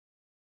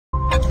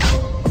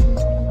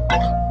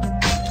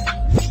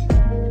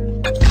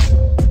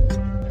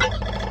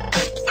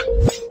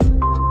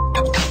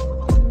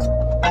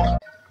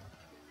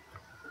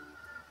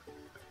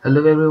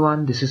Hello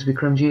everyone, this is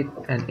Bikramjit,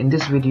 and in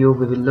this video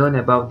we will learn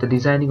about the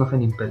designing of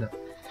an impeller.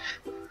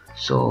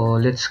 So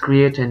let's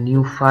create a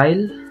new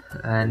file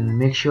and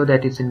make sure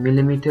that it's in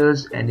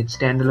millimeters and its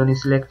standalone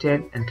is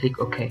selected and click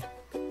OK.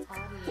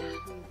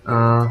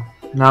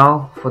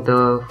 Now for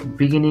the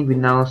beginning we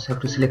now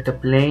have to select a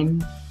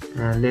plane.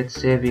 Let's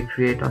say we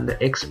create on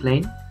the X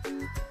plane.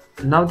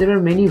 Now there are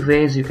many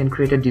ways you can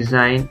create a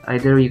design.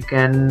 Either you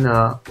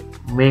can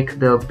make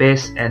the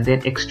base and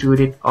then extrude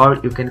it, or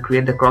you can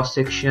create the cross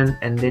section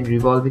and then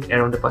revolve it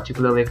around a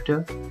particular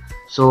vector.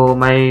 So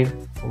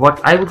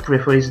what I would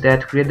prefer is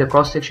that create the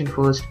cross section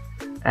first,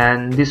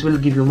 and this will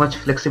give you much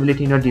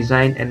flexibility in your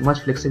design and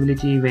much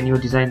flexibility when you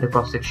design the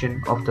cross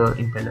section of the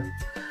impeller.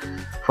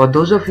 For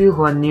those of you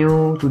who are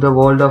new to the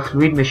world of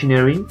fluid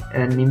machinery,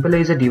 an impeller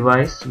is a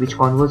device which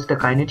converts the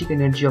kinetic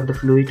energy of the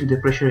fluid to the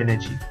pressure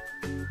energy.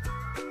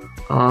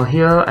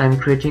 Here I am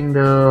creating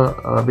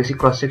the basic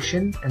cross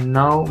section, and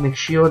now make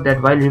sure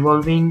that while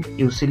revolving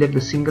you select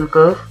the single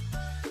curve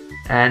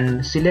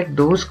and select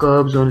those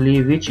curves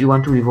only which you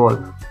want to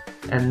revolve.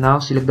 And now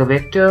select the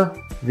vector.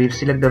 We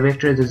select the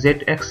vector as the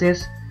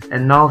z-axis,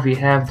 and now we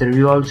have the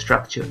revolved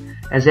structure.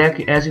 As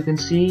you can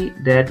see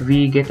that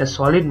we get a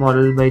solid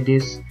model by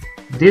this.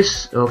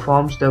 This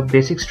forms the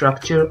basic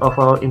structure of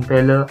our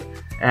impeller,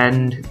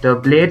 and the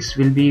blades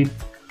will be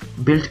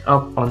built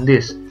up on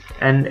this.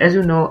 And as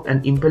you know,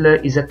 an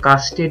impeller is a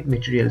casted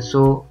material.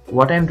 So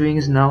what I am doing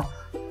is now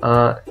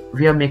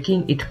we are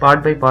making it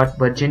part by part,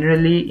 but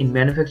generally in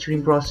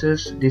manufacturing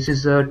process this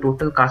is a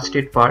total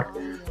casted part.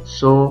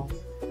 So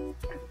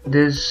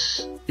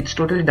it's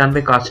totally done by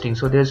casting,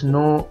 so there's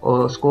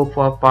no scope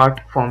for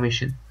part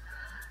formation.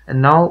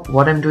 And now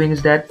what I'm doing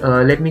is that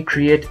let me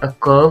create a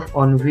curve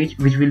on which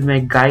will be my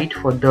guide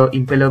for the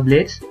impeller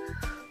blades.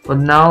 For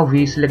now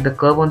we select the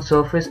curve on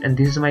surface, and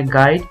this is my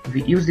guide.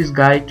 We use this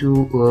guide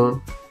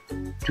to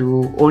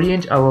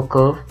orient our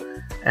curve,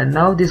 and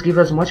now this gives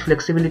us much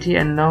flexibility,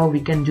 and now we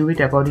can do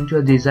it according to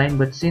a design.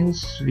 But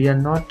since we are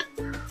not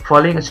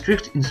following a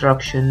strict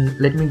instruction,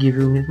 let me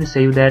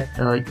say you that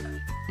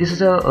this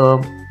is a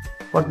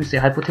what we say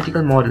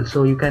hypothetical model,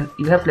 so you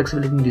have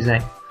flexibility in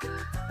design.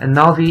 And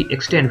now we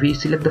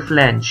select the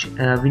flange.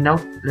 We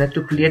now like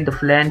to create the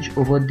flange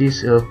over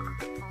this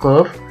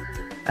curve,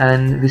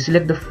 and we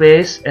select the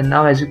face. And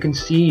now as you can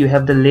see, you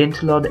have the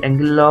length law, the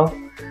angle law,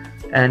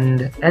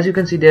 and as you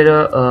can see there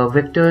are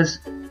vectors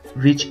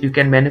which you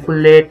can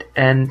manipulate,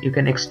 and you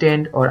can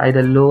extend or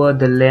either lower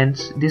the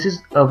lengths. This is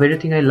a very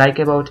thing I like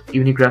about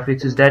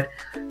Unigraphics, is that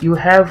you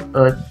have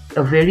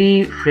a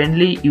very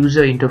friendly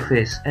user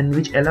interface, and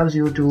which allows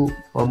you to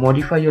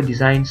modify your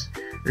designs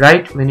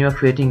right when you are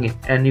creating it,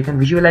 and you can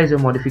visualize your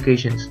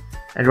modifications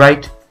and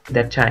right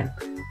that time.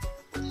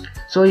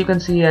 So you can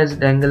see as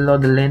the angle law,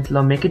 the length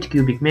law, make it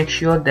cubic. Make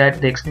sure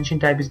that the extension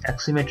type is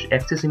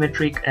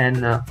axisymmetric,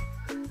 and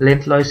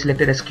length law is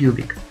selected as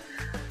cubic.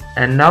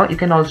 And now you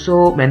can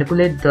also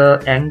manipulate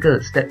the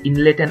angles, the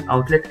inlet and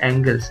outlet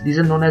angles. These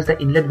are known as the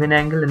inlet vane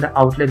angle and the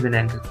outlet vane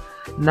angle.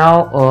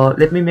 Now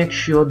let me make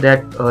sure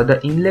that the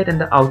inlet and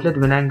the outlet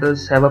vane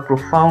angles have a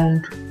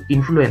profound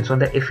influence on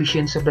the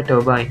efficiency of the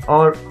turbine,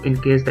 or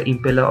in case the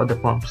impeller or the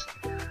pumps,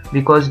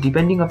 because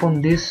depending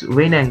upon these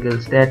vane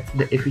angles that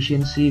the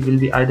efficiency will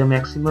be either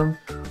maximum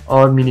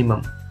or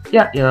minimum.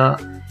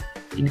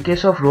 In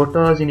case of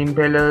rotors in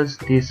impellers,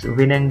 this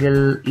vane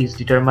angle is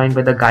determined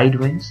by the guide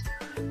vanes,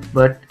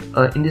 but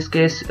in this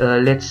case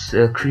let's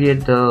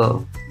create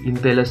the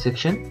impeller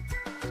section.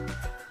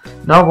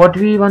 Now what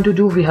we want to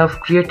do, we have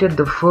created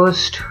the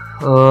first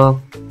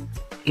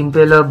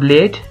impeller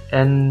blade,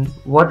 and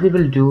what we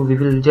will do, we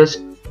will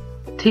just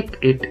thick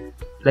it.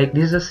 Like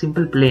this is a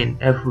simple plane,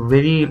 have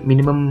very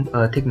minimum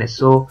thickness.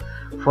 So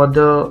for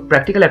the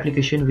practical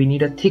application we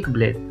need a thick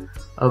blade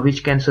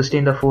which can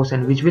sustain the force,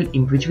 and which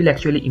will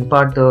actually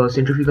impart the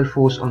centrifugal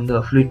force on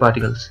the fluid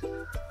particles.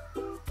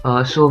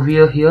 So we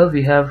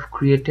have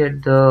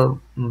created the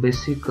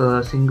basic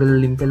single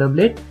impeller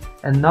blade,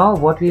 and now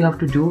what we have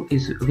to do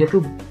is we have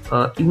to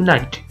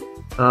unite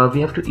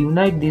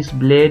this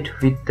blade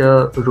with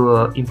the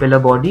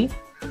impeller body.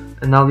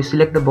 And now we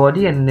select the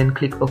body and then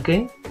click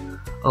OK.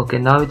 Okay,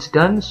 now it's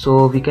done.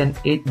 So we can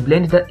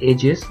blend the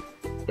edges.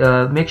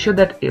 Make sure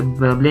that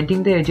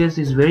blending the edges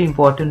is very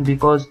important,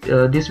 because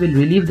this will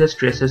relieve the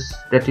stresses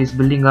that is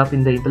building up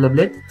in the impeller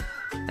blade.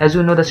 As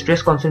you know, the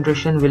stress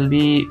concentration will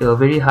be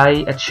very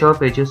high at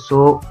sharp edges,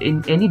 so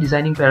in any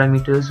designing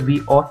parameters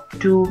we ought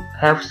to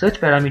have such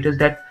parameters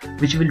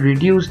which will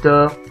reduce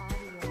the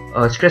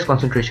stress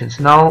concentrations.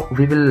 Now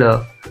we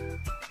will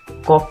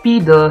copy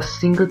the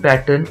single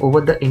pattern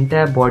over the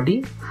entire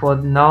body. For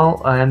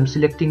now I am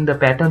selecting the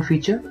pattern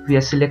feature. We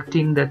are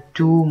selecting the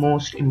two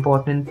most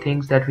important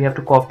things that we have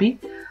to copy,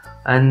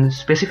 and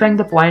specifying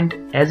the point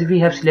as we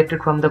have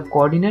selected from the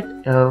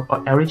coordinate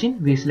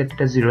origin, we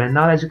selected as 0. And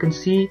now as you can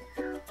see,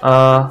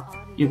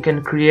 you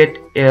can create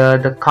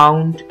the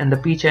count and the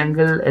pitch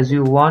angle as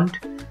you want,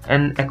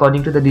 and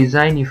according to the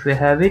design if you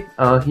have it.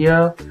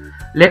 Here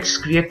let's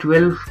create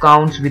 12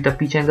 counts with a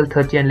pitch angle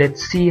 30, and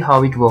let's see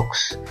how it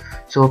works.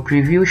 So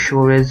preview, show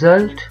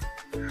result,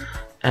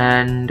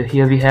 and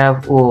here we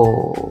have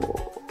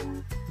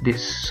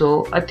this.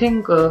 So I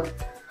think the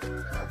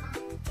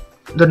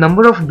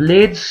number of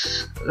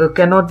blades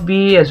cannot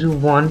be as you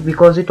want,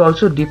 because it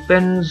also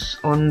depends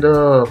on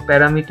the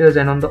parameters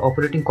and on the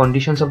operating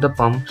conditions of the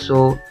pump.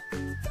 So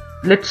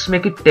let's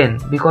make it 10,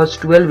 because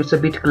 12 it's a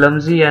bit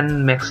clumsy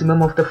and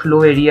maximum of the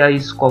flow area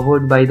is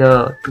covered by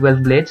the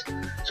 12 blades.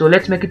 So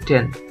let's make it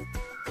 10.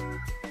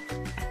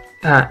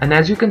 And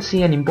as you can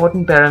see, an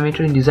important parameter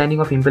in designing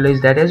of impeller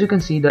is that, as you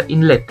can see, the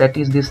inlet, that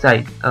is this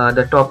side,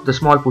 the top, the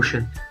small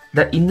portion,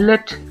 the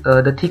inlet,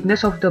 the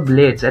thickness of the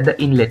blades at the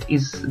inlet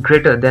is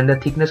greater than the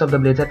thickness of the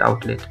blades at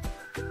outlet.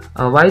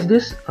 Why is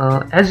this?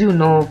 As you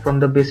know from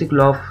the basic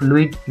law of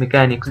fluid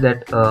mechanics,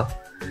 that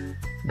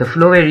the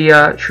flow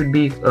area should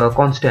be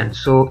constant.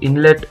 So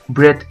inlet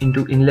breadth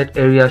into inlet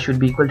area should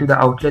be equal to the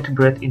outlet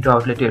breadth into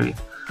outlet area,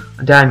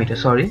 diameter,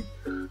 sorry.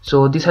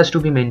 So this has to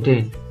be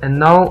maintained. And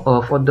now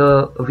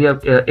we are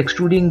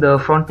extruding the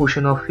front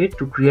portion of it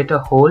to create a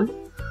hole.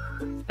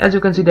 As you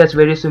can see, that's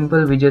very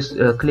simple. We just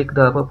click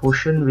the upper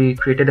portion, we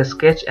created a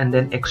sketch, and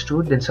then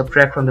extrude, then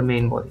subtract from the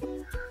main body.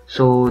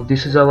 So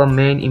this is our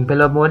main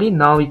impeller body.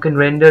 Now we can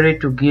render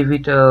it to give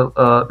it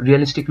a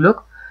realistic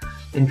look.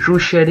 In true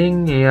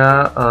shading,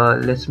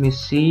 let me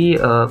see,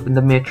 in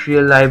the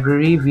material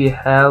library we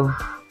have,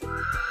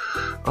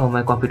 oh,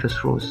 my computer's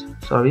froze,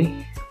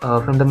 sorry.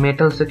 From the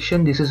metal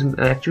section, this is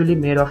actually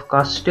made of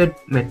casted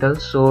metal.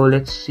 So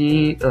let's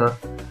see,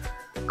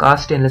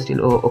 cast stainless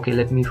steel. Oh, okay,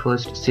 let me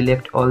first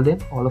select all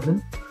of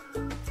them.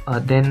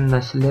 Then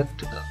I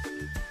select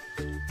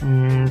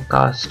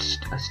cast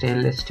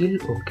stainless steel.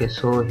 Okay,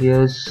 so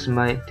here's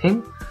my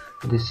thing.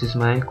 This is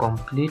my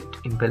complete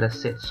impeller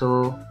set.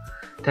 So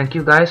thank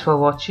you guys for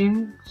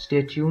watching.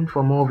 Stay tuned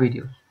for more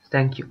videos.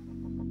 Thank you.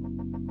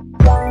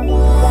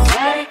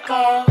 Let it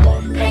go,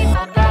 make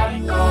my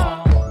body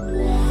go.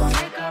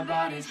 Make our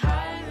bodies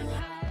higher and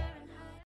higher.